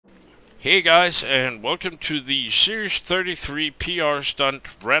Hey guys, and welcome to the Series 33 PR Stunt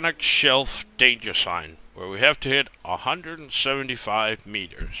Rannoch Shelf Danger Sign, where we have to hit 175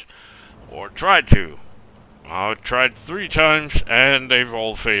 meters. Or try to. I've tried 3 times and they've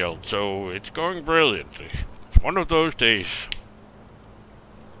all failed, so it's going brilliantly. It's one of those days.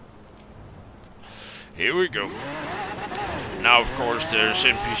 Here we go. Now of course there's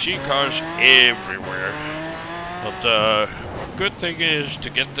NPC cars everywhere, but good thing is to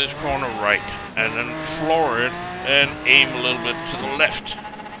get this corner right and then floor it and aim a little bit to the left.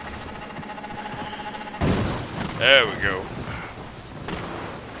 There we go.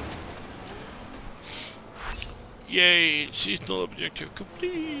 Yay, seasonal objective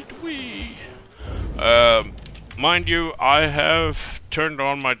complete. Whee! Mind you, I have turned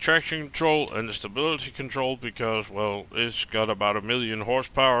on my traction control and the stability control because, well, it's got about 1,000,000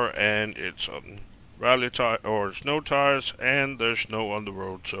 horsepower and it's rally tire or snow tires, and there's snow on the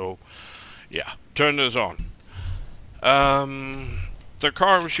road, so yeah, turn this on. The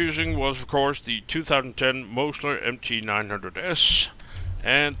car I was using was of course the 2010 Mosler MT900S,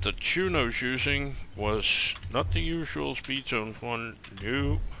 and the tune I was using was not the usual Speed Zones one.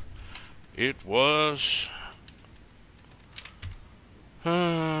 No, it was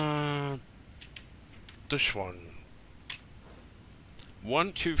this one.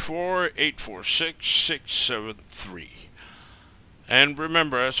 124846673. And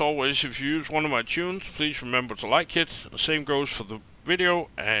remember, as always, if you use one of my tunes, please remember to like it. The same goes for the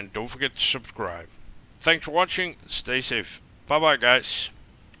video, and don't forget to subscribe. Thanks for watching. Stay safe. Bye bye, guys.